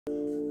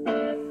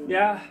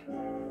Yeah,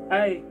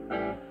 hey.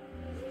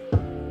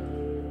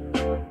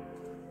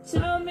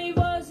 Tell me,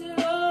 was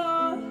it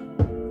all?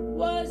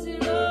 Was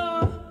it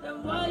all?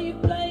 Then why you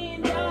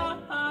playing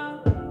down?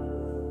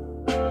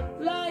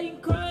 Lying,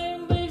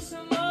 crying with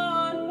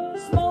someone,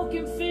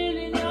 smoking,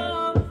 feeling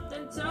numb.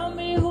 Then tell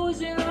me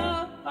who's in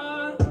love.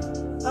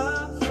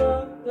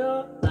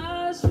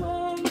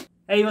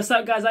 Hey, what's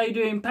up guys, how you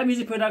doing? Pet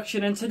Music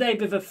Production, and today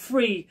with a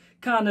free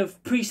kind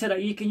of preset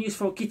that you can use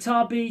for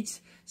guitar beats.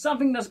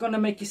 Something that's gonna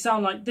make you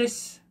sound like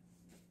this.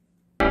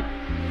 Tell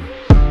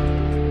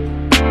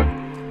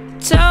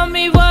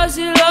me, was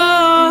it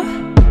all?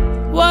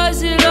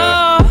 Was it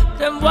all?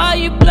 Then why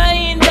you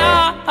playing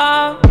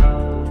down?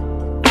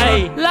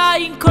 Hey,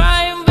 lying,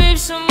 crying with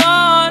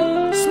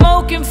someone,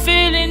 smoking,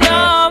 feeling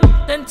numb.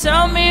 Then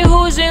tell me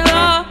who's in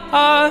love.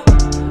 I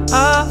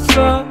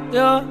felt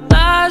your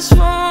last 4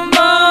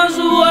 miles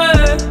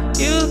away.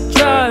 You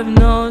drive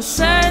no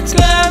sense,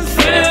 can't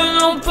feel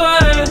no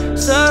pain.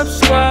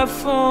 Subscribe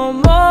for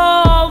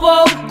more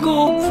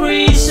vocal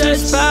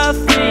presets by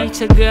free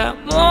to get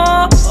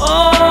more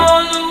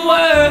on the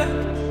way.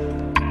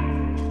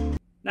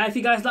 now if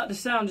you guys like the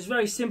sound, it's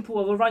very simple.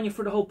 I will run you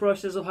through the whole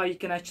process of how you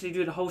can actually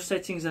do the whole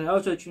settings and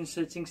auto-tune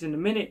settings in a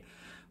minute.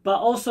 But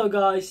also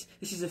guys,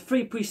 this is a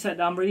free preset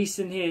that I'm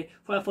releasing here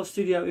for FL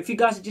Studio. If you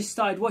guys have just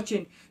started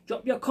watching,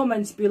 drop your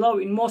comments below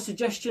in more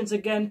suggestions.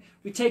 Again,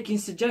 we're taking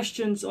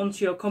suggestions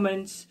onto your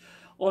comments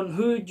on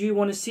who do you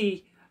want to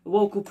see a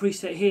vocal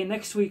preset here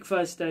next week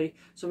Thursday.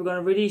 So we're going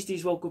to release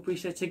these vocal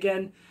presets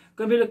again.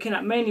 We're going to be looking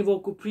at mainly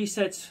vocal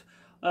presets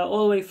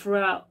all the way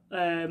throughout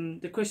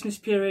the Christmas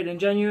period in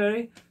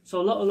January.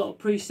 So a lot of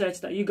presets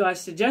that you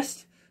guys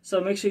suggest. So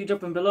make sure you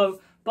drop them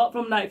below. But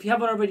from that, if you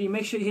haven't already,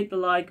 make sure you hit the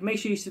like, make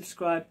sure you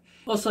subscribe.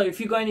 Also, if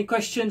you got any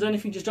questions or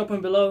anything, just drop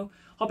them below.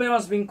 Hope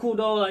everyone's been cool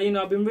though. Like, you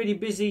know, I've been really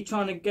busy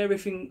trying to get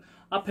everything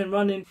up and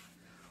running.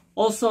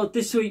 Also,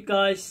 this week,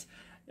 guys,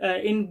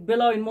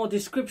 below in more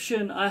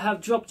description, I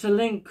have dropped a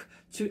link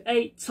to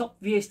 8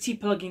 top VST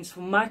plugins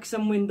for Macs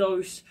and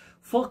Windows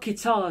for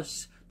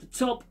guitars. The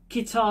top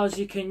guitars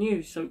you can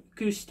use, so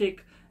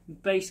acoustic,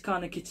 bass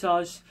kind of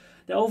guitars.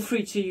 They're all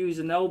free to use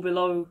and they're all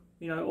below.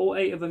 You know, all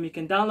 8 of them, you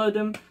can download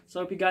them. So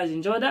I hope you guys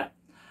enjoy that.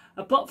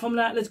 Apart from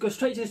that, let's go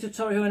straight to the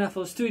tutorial here in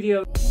FL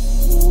Studio.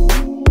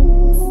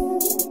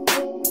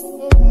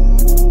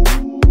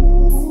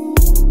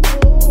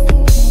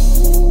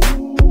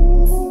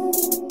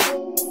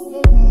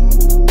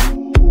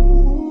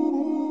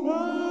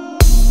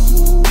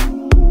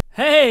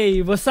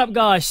 Hey, what's up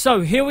guys?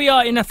 So here we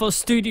are in FL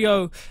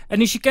Studio,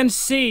 and as you can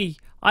see,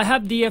 I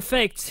have the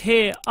effects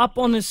here up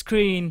on the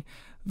screen.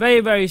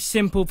 Very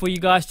simple for you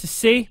guys to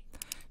see.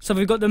 So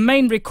we've got the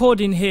main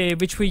recording here,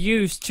 which we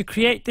used to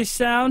create this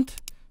sound.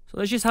 So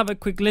let's just have a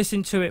quick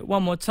listen to it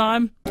one more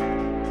time.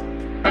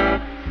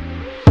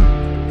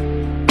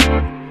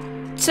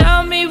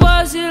 Tell me,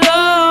 was it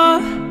all?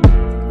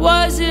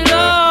 Was it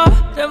all?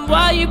 Then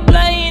why you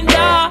playing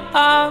down?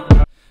 Now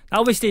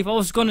obviously if I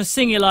was gonna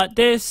sing it like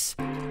this,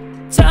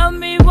 Tell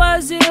me,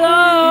 was it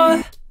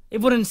all?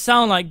 it wouldn't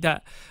sound like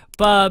that.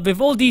 But with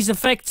all these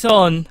effects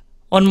on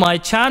my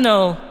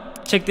channel,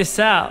 check this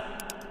out.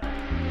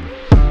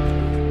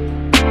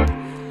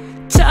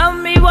 Tell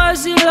me,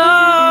 was it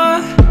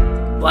all?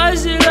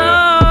 Was it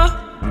all?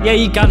 Yeah,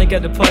 you kinda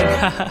get the point.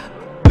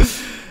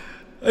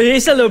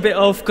 It's a little bit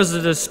off because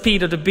of the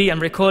speed of the beat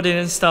and recording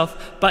and stuff.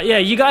 But yeah,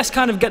 you guys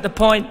kind of get the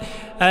point.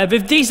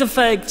 With these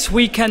effects,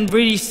 we can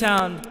really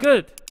sound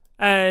good.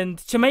 And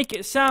to make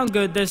it sound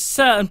good, there's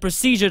certain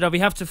procedure that we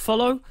have to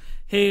follow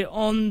here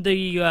on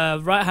the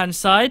right hand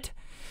side.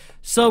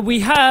 So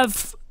we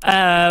have,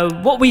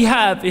 what we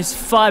have is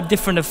 5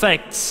 different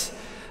effects,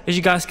 as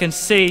you guys can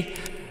see.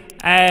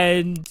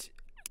 And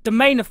the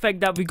main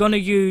effect that we're going to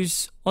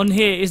use on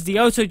here is the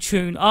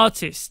Autotune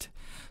Artist.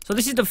 So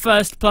this is the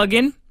first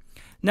plugin.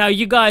 Now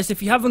you guys,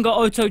 if you haven't got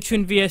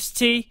Autotune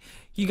VST,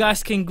 you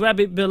guys can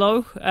grab it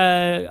below.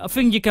 I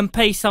think you can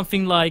pay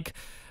something like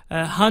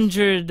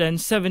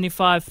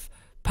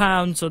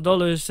 £175 or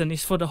dollars, and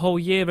it's for the whole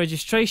year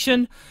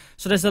registration.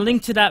 So there's a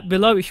link to that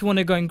below. If you want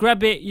to go and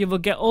grab it, you will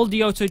get all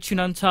the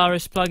Autotune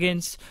Antares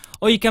plugins,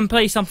 or you can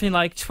pay something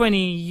like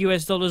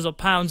 $20 or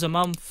pounds a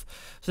month.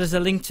 So there's a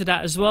link to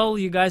that as well.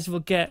 You guys will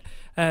get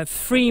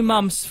 3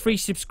 months free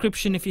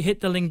subscription if you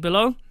hit the link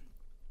below.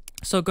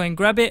 So go and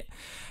grab it.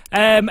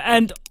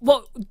 And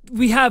what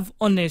we have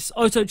on this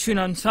Autotune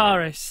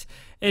Antares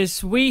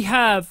is we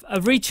have a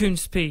retune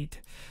speed.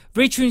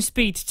 Retune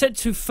speed set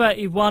to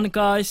 31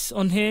 guys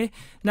on here.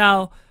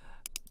 Now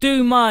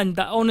do mind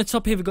that on the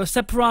top here we've got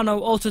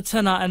soprano, alto,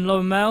 tenor and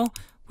low male.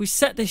 We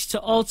set this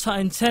to alto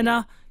and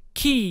tenor.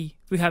 Key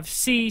we have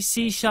C,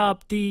 C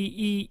sharp, D,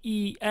 E,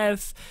 E,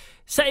 F.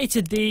 Set it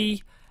to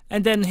D,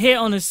 and then here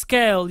on the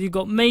scale you've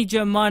got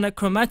major, minor,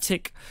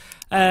 chromatic.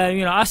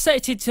 You know, I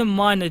set it to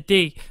minor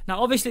D.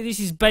 Now obviously this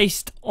is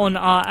based on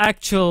our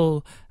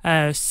actual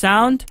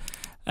sound,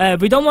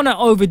 We don't want to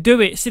overdo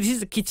it. See, this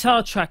is a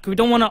guitar track. We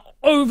don't want to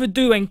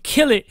overdo and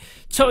kill it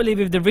totally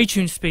with the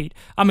retune speed.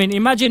 I mean,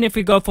 imagine if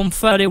we go from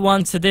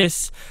 31 to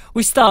this,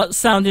 we start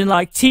sounding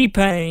like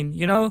T-Pain,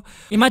 you know?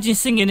 Imagine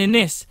singing in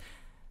this.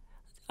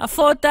 I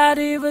thought that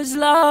it was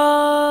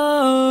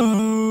love.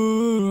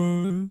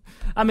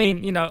 I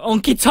mean, you know, on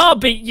guitar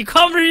beat, you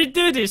can't really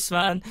do this,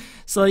 man.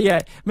 So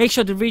yeah, make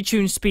sure the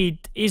retune speed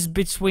is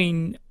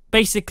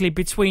basically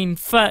between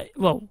 30,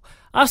 well,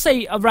 I'll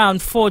say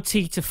around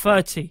 40 to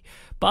 30.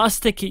 But I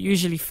stick it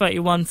usually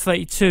 31,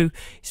 32.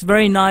 It's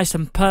very nice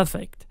and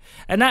perfect.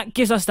 And that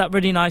gives us that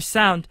really nice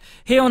sound.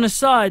 Here on the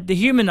side, the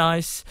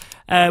humanize,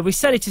 we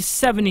set it to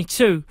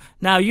 72.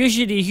 Now,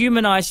 usually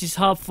humanize is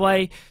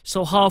halfway,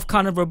 so half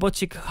kind of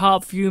robotic,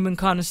 half human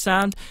kind of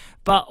sound.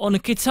 But on the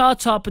guitar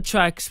type of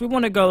tracks, we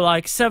want to go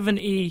like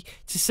 70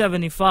 to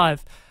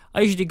 75.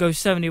 I usually go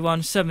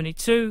 71,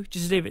 72.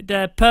 Just leave it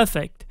there.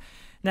 Perfect.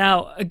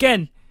 Now,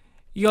 again,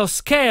 your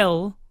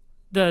scale,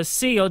 the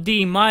C or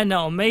D minor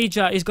or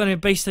major, is going to be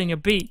based on your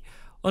beat.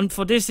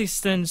 For this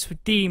instance,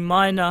 with D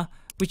minor,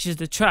 which is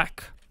the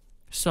track.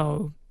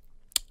 So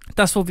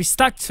that's what we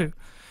stuck to.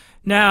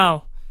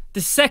 Now,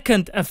 the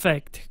second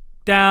effect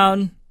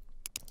down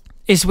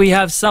is we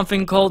have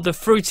something called the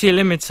fruity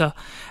limiter.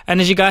 And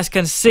as you guys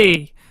can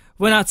see,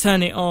 when I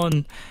turn it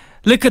on,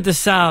 look at the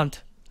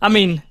sound. I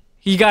mean,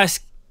 you guys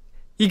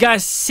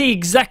see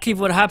exactly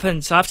what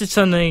happens. I have to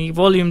turn the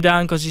volume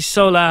down because it's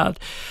so loud.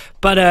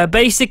 But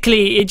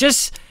basically, it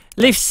just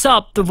lifts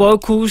up the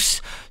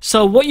vocals.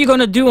 So what you're going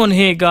to do on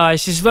here,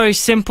 guys, is very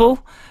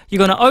simple. You're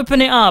going to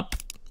open it up,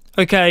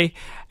 okay?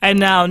 And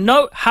now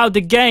note how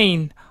the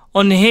gain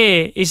on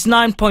here is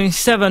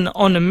 9.7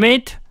 on the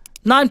mid,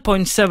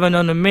 9.7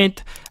 on the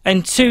mid,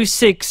 and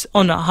 2.6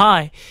 on the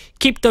high.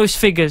 Keep those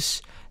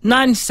figures,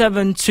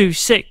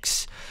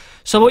 9.726.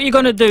 So what you're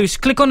going to do is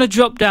click on the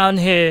drop down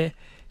here,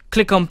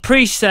 click on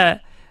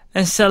preset,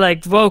 and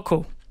select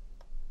vocal.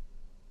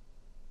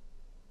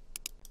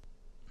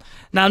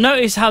 Now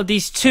notice how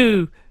these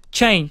two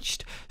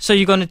changed. So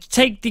you're going to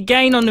take the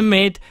gain on the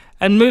mid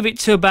and move it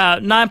to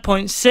about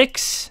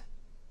 9.6,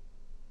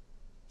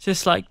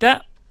 just like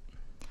that.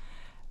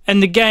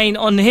 And the gain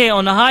on here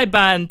on the high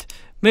band,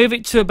 move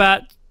it to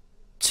about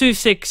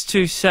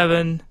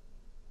 2.627,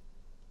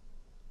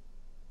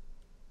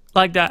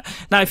 like that.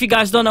 Now if you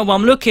guys don't know what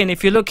I'm looking,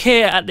 if you look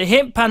here at the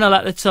hint panel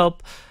at the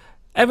top,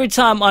 every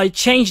time I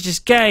change this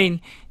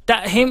gain,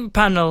 that hint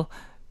panel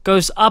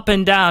goes up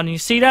and down. You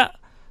see that?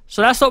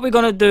 So that's what we're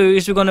going to do,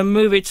 is we're going to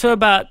move it to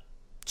about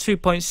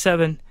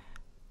 2.7.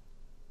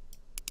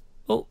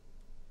 Oh.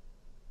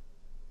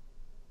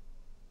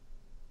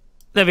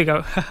 There we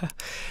go.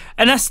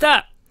 And that's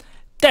that.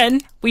 Then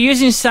we're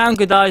using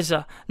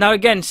Soundgoodizer. Now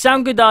again,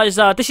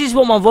 Soundgoodizer, this is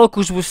what my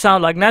vocals will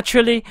sound like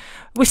naturally.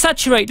 We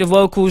saturate the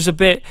vocals a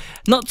bit,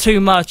 not too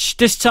much.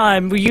 This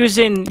time we're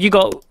using, you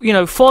got, you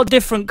know, 4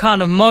 different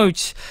kind of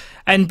modes.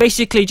 And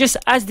basically just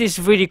adds this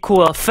really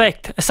cool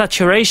effect, a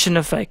saturation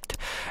effect.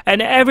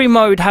 And every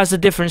mode has a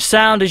different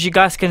sound. As you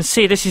guys can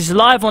see, this is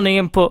live on the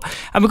input.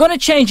 And we're going to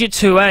change it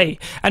to A.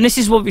 And this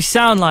is what we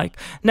sound like.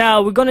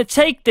 Now, we're going to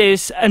take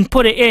this and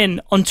put it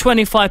in on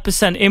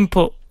 25%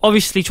 input.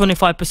 Obviously,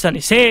 25%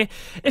 is here.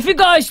 If you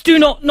guys do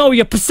not know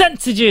your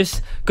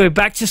percentages, go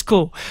back to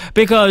school.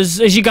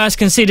 Because, as you guys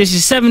can see, this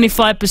is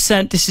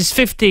 75%, this is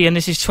 50, and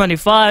this is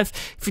 25.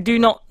 If you do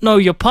not know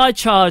your pie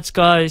charts,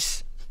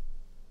 guys...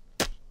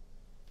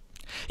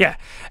 Yeah,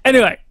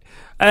 anyway,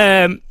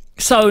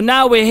 so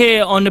now we're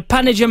here on the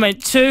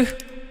Panagement 2,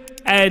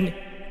 and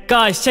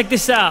guys, check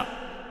this out.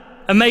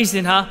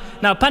 Amazing, huh?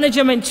 Now,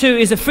 Panagement 2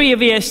 is a free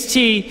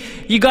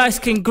VST. You guys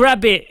can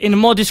grab it in the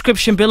more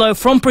description below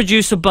from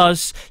Producer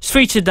Buzz. It's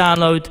free to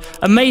download.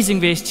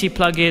 Amazing VST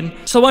plugin.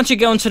 So once you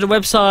get onto the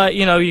website,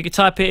 you know, you can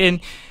type it in.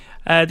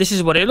 This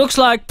is what it looks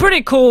like.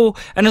 Pretty cool.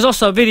 And there's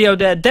also a video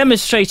there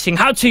demonstrating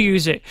how to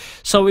use it.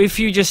 So if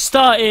you just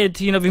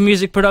started, you know, with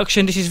music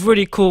production, this is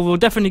really cool. We'll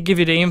definitely give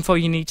you the info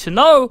you need to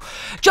know.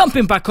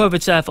 Jumping back over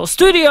to FL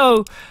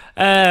Studio,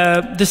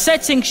 the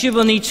settings you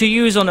will need to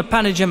use on a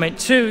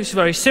Panagement 2 is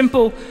very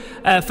simple.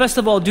 First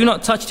of all, do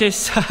not touch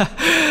this,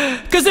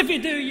 because if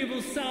you do, you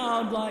will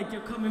sound like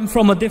you're coming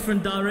from a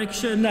different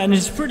direction, and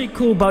it's pretty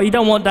cool, but you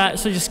don't want that,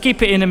 so just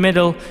keep it in the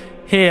middle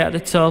here at the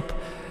top.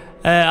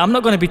 I'm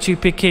not going to be too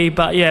picky,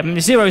 but yeah,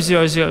 0,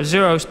 0, 0,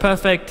 0 is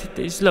perfect.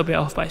 It's a little bit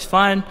off, but it's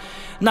fine.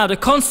 Now the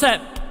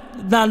concept,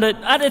 at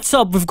the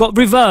top we've got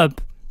reverb.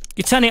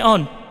 You turn it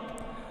on.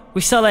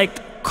 We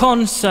select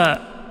concert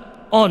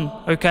on,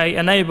 okay,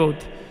 enabled.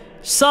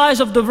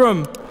 Size of the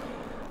room,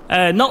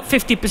 not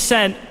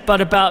 50%, but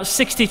about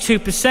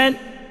 62%.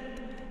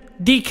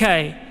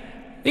 Decay,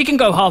 you can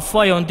go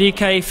halfway on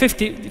decay,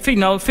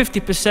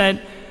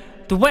 50%.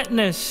 The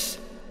wetness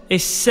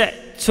is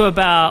set to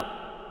about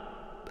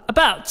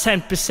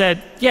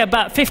 10%, yeah,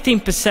 about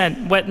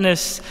 15%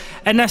 wetness,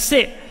 and that's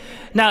it.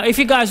 Now, if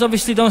you guys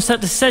obviously don't set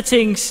the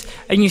settings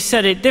and you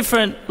set it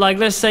different, like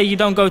let's say you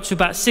don't go to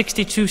about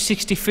 62,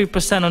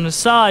 63% on the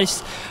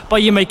size,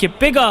 but you make it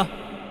bigger,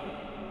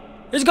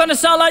 it's gonna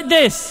sound like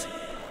this.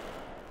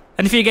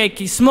 And if you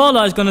get it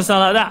smaller, it's gonna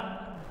sound like that.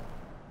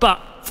 But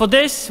for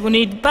this, we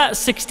need about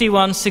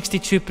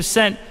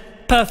 61-62%.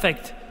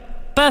 Perfect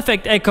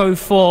echo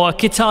for a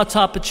guitar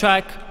type of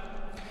track.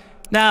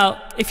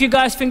 Now, if you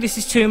guys think this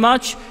is too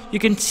much, you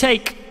can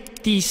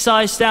take the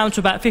size down to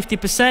about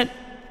 50%.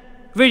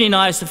 Really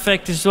nice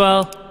effect as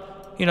well.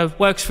 You know,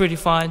 works really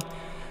fine.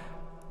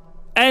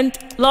 And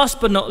last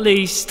but not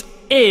least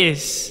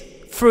is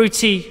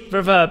Fruity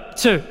Reverb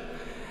 2.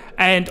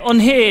 And on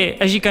here,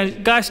 as you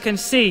guys can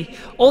see,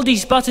 all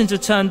these buttons are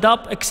turned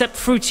up except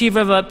Fruity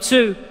Reverb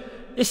 2.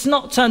 It's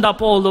not turned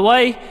up all the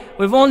way.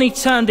 We've only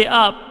turned it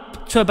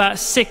up to about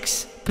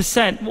 6%,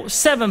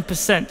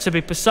 7% to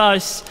be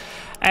precise.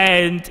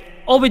 And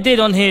all we did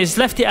on here is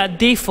left it at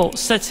default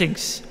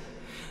settings.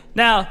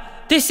 Now,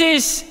 this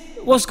is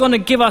what's going to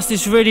give us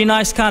this really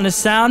nice kind of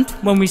sound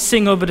when we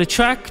sing over the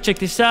track. Check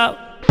this out.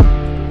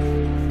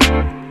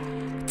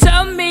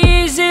 Tell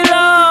me, is it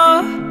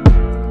love?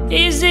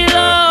 Is it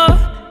love?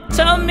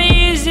 Tell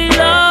me, is it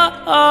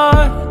love?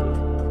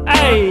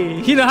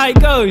 Hey, you know how it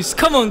goes.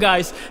 Come on,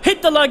 guys.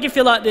 Hit the like if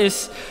you like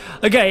this.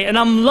 Okay, and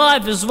I'm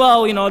live as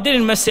well. You know, I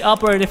didn't mess it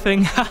up or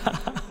anything.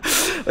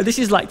 But this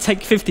is like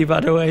take 50, by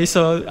the way.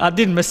 So I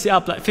didn't mess it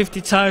up like 50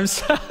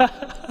 times.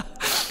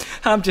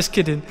 I'm just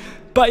kidding.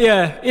 But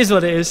yeah, is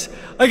what it is.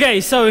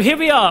 Okay, so here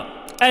we are.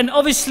 And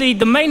obviously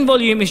the main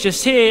volume is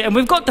just here, and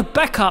we've got the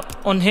backup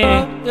on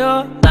here.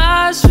 Your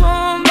last 4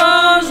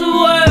 miles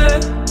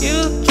away,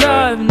 you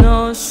drive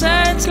no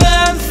sense,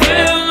 can't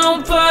feel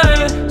no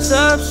pain.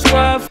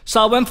 Subscribe.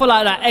 So I went for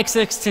like that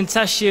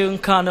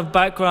XXXTentacion kind of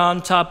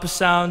background type of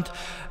sound.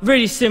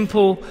 Really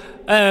simple.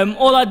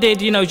 All I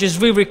did, you know, just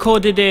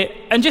re-recorded it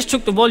and just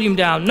took the volume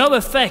down. No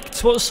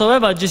effects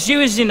whatsoever, just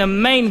using a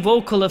main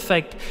vocal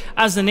effect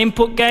as an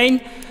input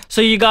gain.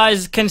 So you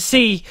guys can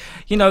see,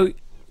 you know,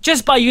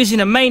 just by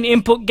using a main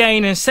input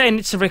gain and setting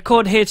it to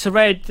record here to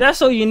red,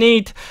 that's all you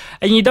need.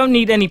 And you don't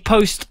need any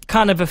post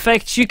kind of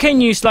effects. You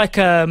can use like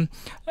a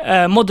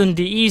modern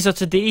de-easer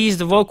to de-ease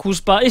the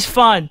vocals, but it's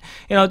fine.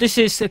 You know, this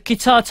is a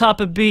guitar type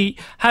of beat,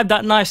 have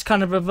that nice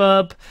kind of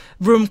reverb,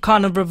 room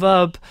kind of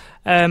reverb.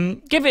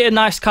 Give it a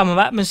nice kind of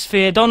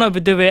atmosphere, don't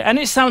overdo it, and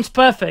it sounds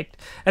perfect.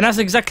 And that's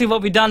exactly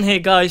what we've done here,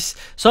 guys.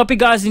 So I hope you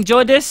guys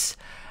enjoyed this.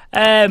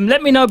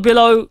 Let me know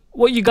below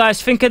what you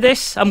guys think of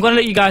this. I'm gonna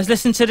let you guys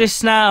listen to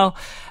this now.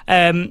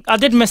 I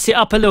did mess it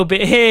up a little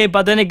bit here,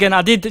 but then again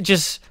I did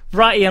just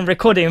write it and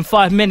record it in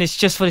 5 minutes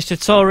just for this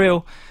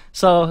tutorial.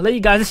 So let you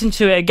guys listen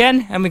to it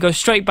again and we go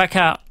straight back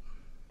out.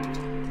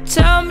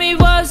 Tell me,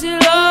 was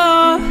it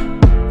love?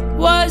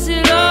 Was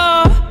it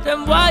love?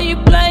 Then why you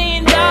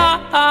playing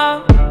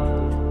down?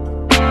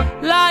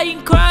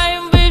 Lying,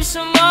 crying with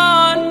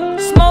someone,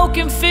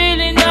 smoking,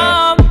 feeling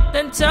numb.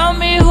 Then tell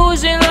me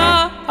who's in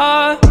love.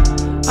 I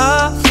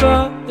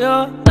felt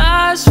your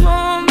last 4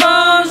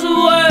 miles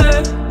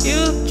away.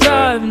 You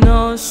drive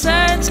no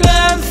sense,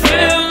 can't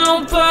feel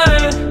no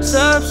pain.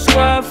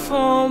 Subscribe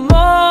for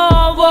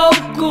more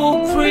vocal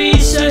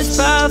presets.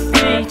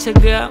 Pathway to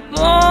get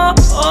more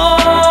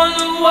on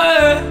the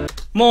way.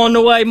 More on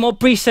the way, more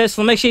presets,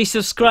 so make sure you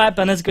subscribe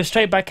and let's go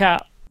straight back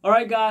out.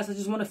 Alright guys, I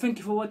just want to thank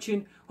you for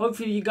watching.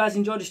 Hopefully you guys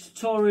enjoyed this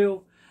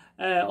tutorial.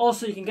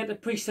 Also, you can get the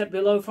preset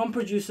below from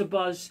Producer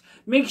Buzz.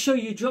 Make sure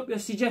you drop your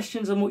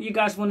suggestions on what you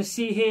guys want to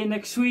see here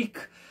next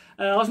week.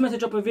 I was meant to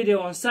drop a video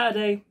on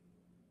Saturday,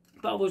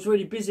 but I was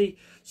really busy.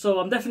 So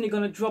I'm definitely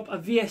going to drop a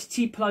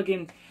VST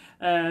plugin.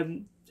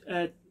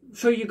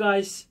 Show you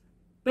guys.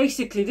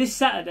 Basically, this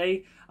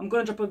Saturday, I'm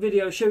going to drop a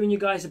video showing you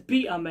guys a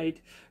beat I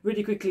made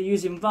really quickly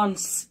using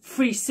Van's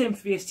free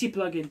synth VST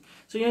plugin.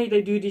 So you know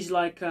they do these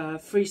like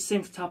free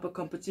synth type of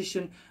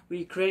competition where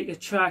you create a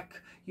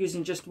track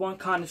using just one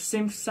kind of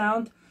synth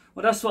sound.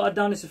 Well, that's what I've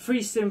done. It's a free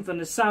synth and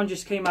the sound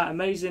just came out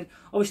amazing.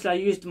 Obviously I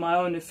used my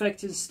own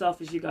effects and stuff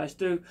as you guys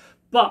do,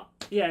 but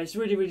yeah, it's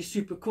really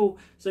super cool.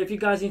 So if you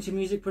guys are into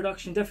music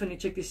production, definitely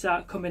check this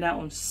out, coming out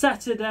on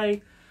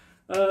Saturday.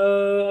 I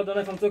don't know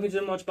if I'm talking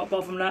too much, but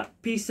apart from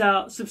that, peace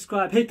out,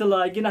 subscribe, hit the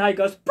like, you know how it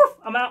goes. Poof,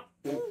 I'm out.